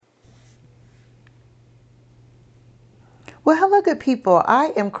Well, hello, good people.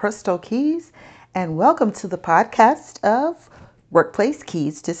 I am Crystal Keys, and welcome to the podcast of Workplace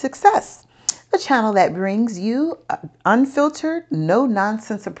Keys to Success, a channel that brings you an unfiltered, no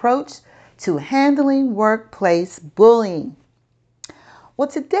nonsense approach to handling workplace bullying. Well,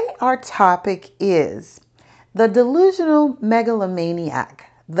 today our topic is the delusional megalomaniac.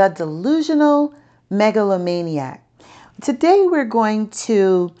 The delusional megalomaniac. Today we're going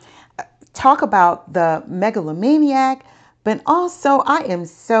to talk about the megalomaniac, but also I am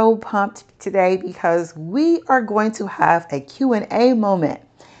so pumped today because we are going to have a Q&A moment.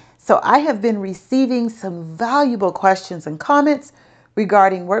 So I have been receiving some valuable questions and comments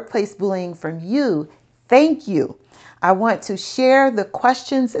regarding workplace bullying from you. Thank you. I want to share the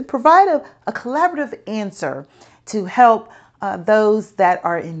questions and provide a collaborative answer to help those that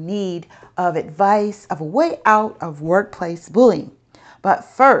are in need of advice, of a way out of workplace bullying. But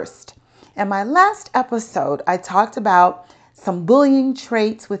first, in my last episode, I talked about some bullying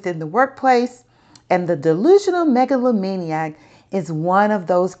traits within the workplace, and the delusional megalomaniac is one of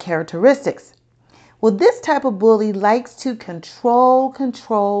those characteristics. Well, this type of bully likes to control.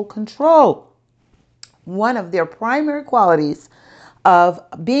 One of their primary qualities of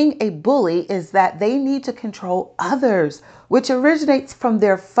being a bully is that they need to control others, which originates from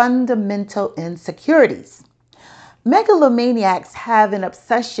their fundamental insecurities. Megalomaniacs have an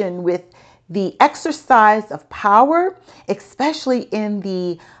obsession with the exercise of power, especially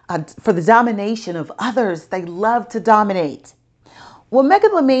for the domination of others. They love to dominate. Well,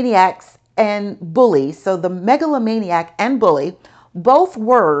 megalomaniacs and bully, so the megalomaniac and bully, both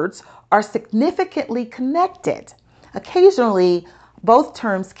words are significantly connected. Occasionally, both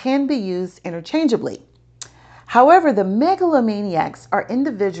terms can be used interchangeably. However, the megalomaniacs are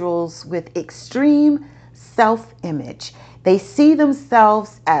individuals with extreme self-image. They see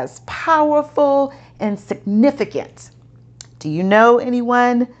themselves as powerful and significant. Do you know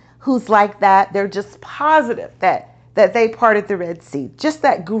anyone who's like that? They're just positive that they parted the Red Sea. Just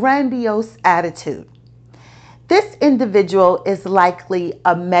that grandiose attitude. This individual is likely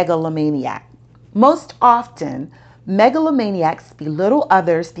a megalomaniac. Most often, megalomaniacs belittle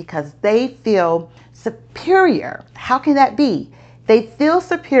others because they feel superior. How can that be? They feel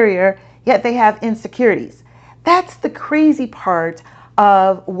superior, yet they have insecurities. That's the crazy part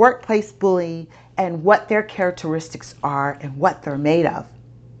of workplace bullying and what their characteristics are and what they're made of.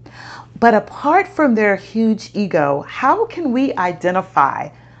 But apart from their huge ego, how can we identify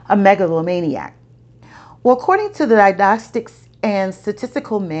a megalomaniac? Well, according to the Diagnostics and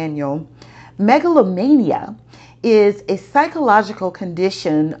Statistical Manual, megalomania is a psychological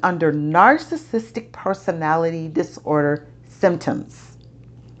condition under narcissistic personality disorder symptoms.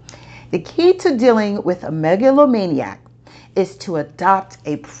 The key to dealing with a megalomaniac is to adopt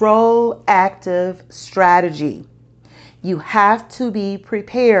a proactive strategy. You have to be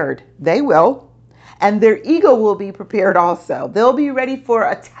prepared. They will. And their ego will be prepared also. They'll be ready for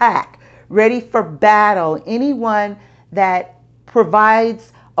attack, ready for battle. Anyone that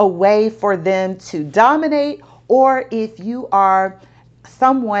provides a way for them to dominate, or if you are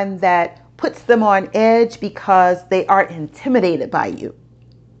someone that puts them on edge because they are intimidated by you.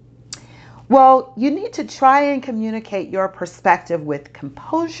 Well, you need to try and communicate your perspective with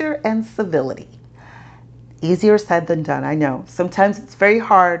composure and civility. Easier said than done, I know. Sometimes it's very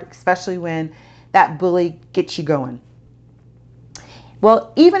hard, especially when that bully gets you going.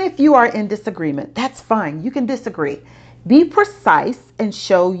 Well, even if you are in disagreement, that's fine. You can disagree. Be precise and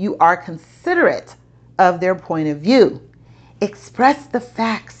show you are considerate of their point of view. Express the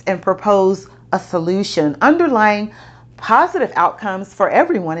facts and propose a solution, underlying positive outcomes for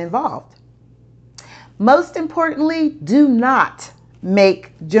everyone involved. Most importantly, do not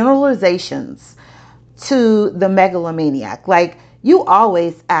make generalizations to the megalomaniac. Like, you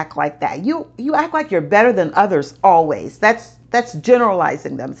always act like that. You act like you're better than others always. That's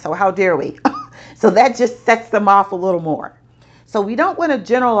generalizing them. So how dare we? So that just sets them off a little more. So we don't want to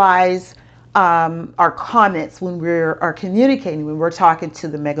generalize our comments when we're communicating, when we're talking to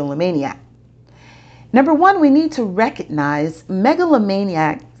the megalomaniac. Number one, we need to recognize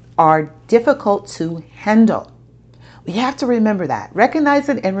megalomaniacs are difficult to handle. We have to remember that. Recognize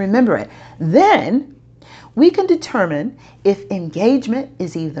it and remember it. Then we can determine if engagement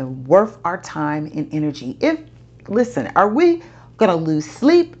is either worth our time and energy. Are we going to lose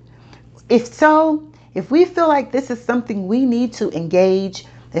sleep? If so, if we feel like this is something we need to engage,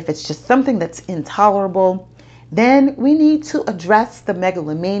 if it's just something that's intolerable, then we need to address the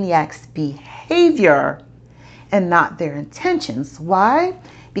megalomaniac's behavior and not their intentions. Why?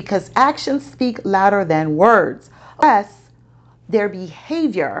 Because actions speak louder than words. Yes, their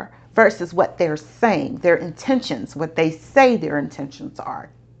behavior versus what they're saying, their intentions, what they say their intentions are.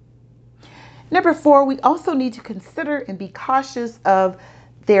 Number 4, we also need to consider and be cautious of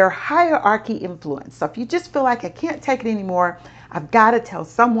their hierarchy influence. So if you just feel like I can't take it anymore, I've got to tell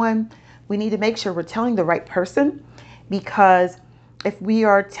someone, we need to make sure we're telling the right person, because if we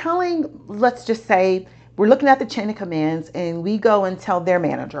are telling, let's just say we're looking at the chain of commands and we go and tell their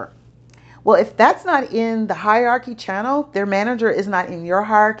manager. Well, if that's not in the hierarchy channel, their manager is not in your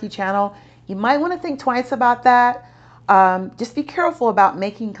hierarchy channel, you might want to think twice about that. Just be careful about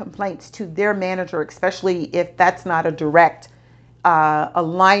making complaints to their manager, especially if that's not a direct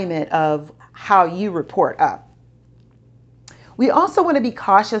alignment of how you report up. We also want to be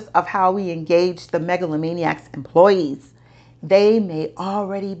cautious of how we engage the megalomaniac's employees. They may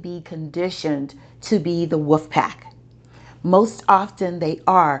already be conditioned to be the wolf pack. Most often they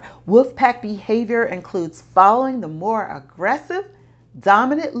are. Wolf pack behavior includes following the more aggressive,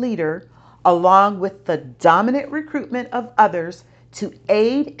 dominant leader along with the dominant recruitment of others to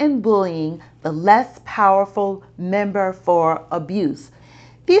aid in bullying the less powerful member for abuse.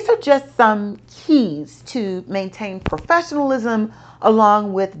 These are just some keys to maintain professionalism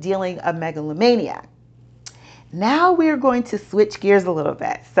along with dealing a megalomaniac. Now we're going to switch gears a little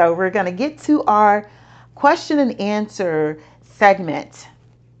bit. So we're going to get to our question and answer segment.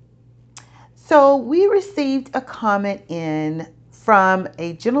 So we received a comment in from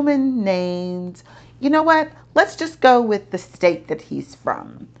a gentleman named, you know what? Let's just go with the state that he's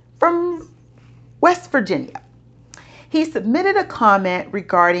from West Virginia. He submitted a comment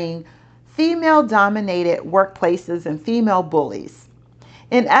regarding female-dominated workplaces and female bullies.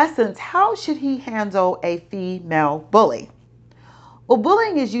 In essence, how should he handle a female bully? Well,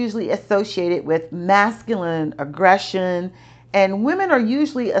 bullying is usually associated with masculine aggression, and women are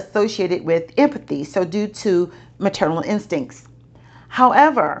usually associated with empathy, so due to maternal instincts.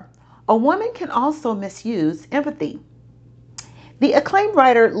 However, a woman can also misuse empathy. The acclaimed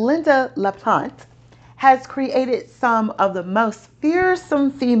writer Lynda La Plante has created some of the most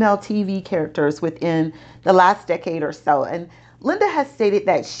fearsome female TV characters within the last decade or so. And Lynda has stated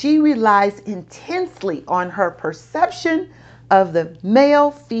that she relies intensely on her perception of the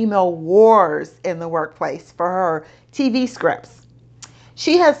male-female wars in the workplace for her TV scripts.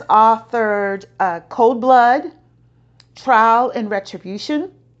 She has authored Cold Blood, Trial and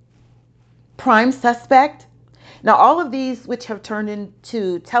Retribution, Prime Suspect. Now, all of these which have turned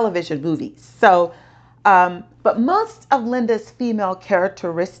into television movies. So, but most of Lynda's female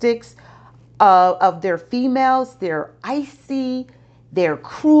characteristics of their females, they're icy, they're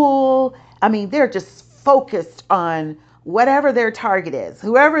cruel. I mean, they're just focused on whatever their target is.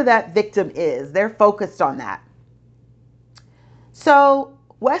 Whoever that victim is, they're focused on that. So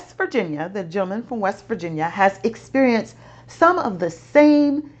West Virginia, the gentleman from West Virginia, has experienced some of the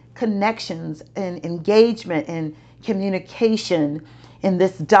same connections and engagement and communication in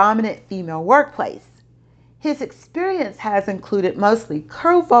this dominant female workplace. His experience has included mostly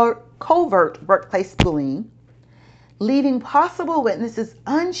covert workplace bullying, leaving possible witnesses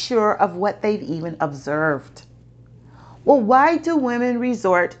unsure of what they've even observed. Well, why do women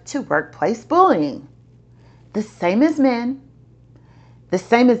resort to workplace bullying? The same as men, the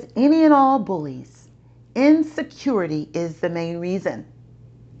same as any and all bullies. Insecurity is the main reason.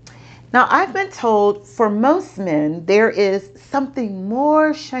 Now, I've been told for most men, there is something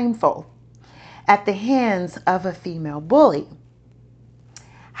more shameful at the hands of a female bully.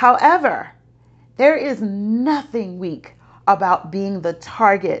 However, there is nothing weak about being the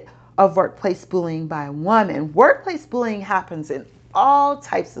target of workplace bullying by a woman. Workplace bullying happens in all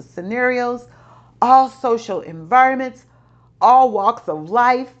types of scenarios, all social environments, all walks of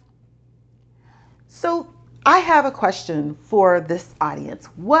life. So I have a question for this audience.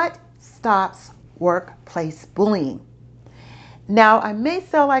 What stops workplace bullying? Now, I may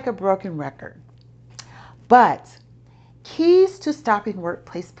sound like a broken record, but keys to stopping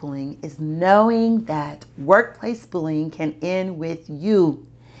workplace bullying is knowing that workplace bullying can end with you.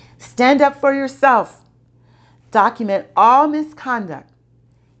 Stand up for yourself. Document all misconduct.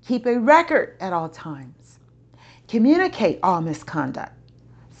 Keep a record at all times. Communicate all misconduct.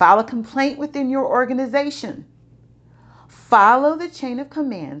 File a complaint within your organization. Follow the chain of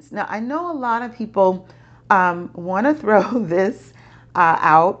commands. Now, I know a lot of people want to throw this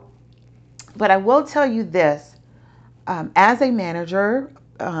out, but I will tell you this. As a manager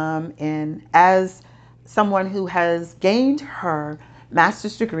and as someone who has gained her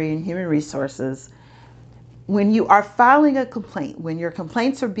master's degree in human resources, when you are filing a complaint, when your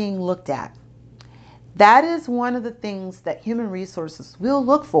complaints are being looked at, that is one of the things that human resources will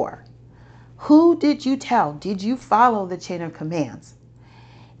look for. Who did you tell? Did you follow the chain of commands?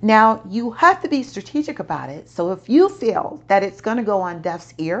 Now, you have to be strategic about it. So if you feel that it's going to go on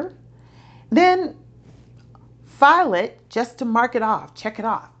deaf's ear, then file it just to mark it off, check it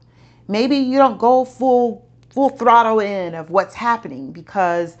off. Maybe you don't go full throttle in of what's happening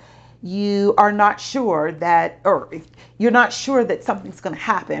because you are not sure that, or you're not sure that something's going to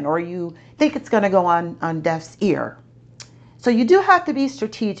happen, or you think it's going to go on deaf's ear. So you do have to be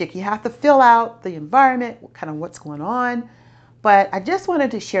strategic. You have to fill out the environment, kind of what's going on. But I just wanted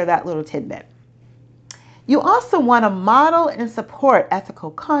to share that little tidbit. You also want to model and support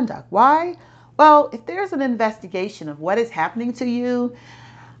ethical conduct. Why? Well, if there's an investigation of what is happening to you,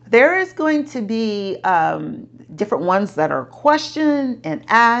 there is going to be different ones that are questioned and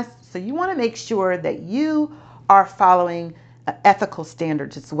asked. So you want to make sure that you are following ethical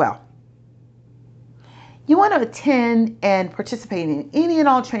standards as well. You want to attend and participate in any and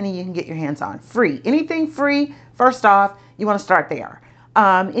all training you can get your hands on. Free. Anything free, first off, you want to start there.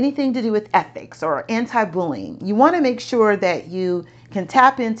 Anything to do with ethics or anti-bullying. You want to make sure that you can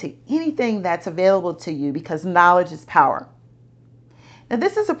tap into anything that's available to you because knowledge is power. Now,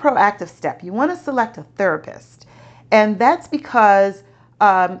 this is a proactive step. You want to select a therapist. And that's because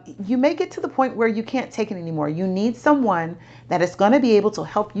you may get to the point where you can't take it anymore. You need someone that is going to be able to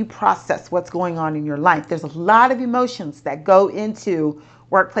help you process what's going on in your life. There's a lot of emotions that go into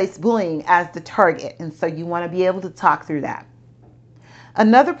workplace bullying as the target. And so you want to be able to talk through that.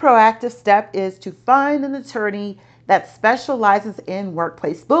 Another proactive step is to find an attorney that specializes in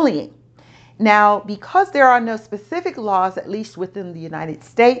workplace bullying. Now, because there are no specific laws, at least within the United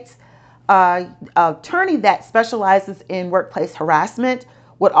States, an attorney that specializes in workplace harassment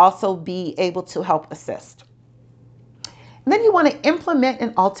would also be able to help assist. And then you want to implement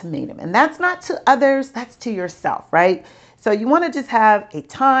an ultimatum, and that's not to others, that's to yourself, right? So you want to just have a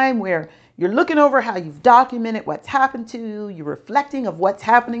time where you're looking over how you've documented what's happened to you, you're reflecting of what's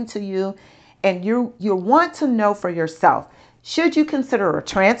happening to you, and you want to know for yourself, should you consider a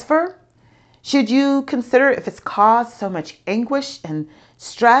transfer? Should you consider if it's caused so much anguish and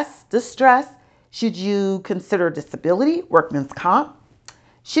stress, distress? Should you consider disability, workman's comp?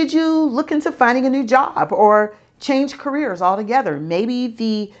 Should you look into finding a new job or change careers altogether?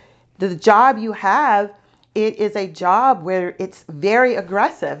 Maybe the job you have, it is a job where it's very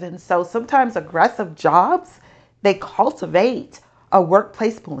aggressive. And so sometimes aggressive jobs, they cultivate a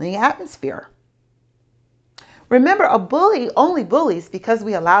workplace bullying atmosphere. Remember, a bully only bullies because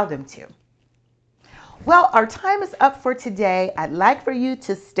we allow them to. Well, our time is up for today. I'd like for you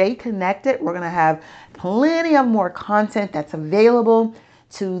to stay connected. We're going to have plenty of more content that's available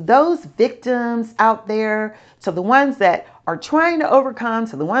to those victims out there, to the ones that are trying to overcome,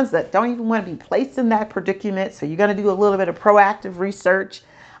 to the ones that don't even want to be placed in that predicament. So you're going to do a little bit of proactive research,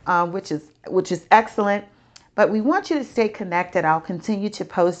 which is excellent. But we want you to stay connected. I'll continue to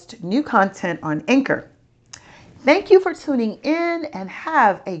post new content on Anchor. Thank you for tuning in and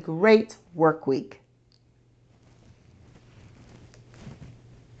have a great work week.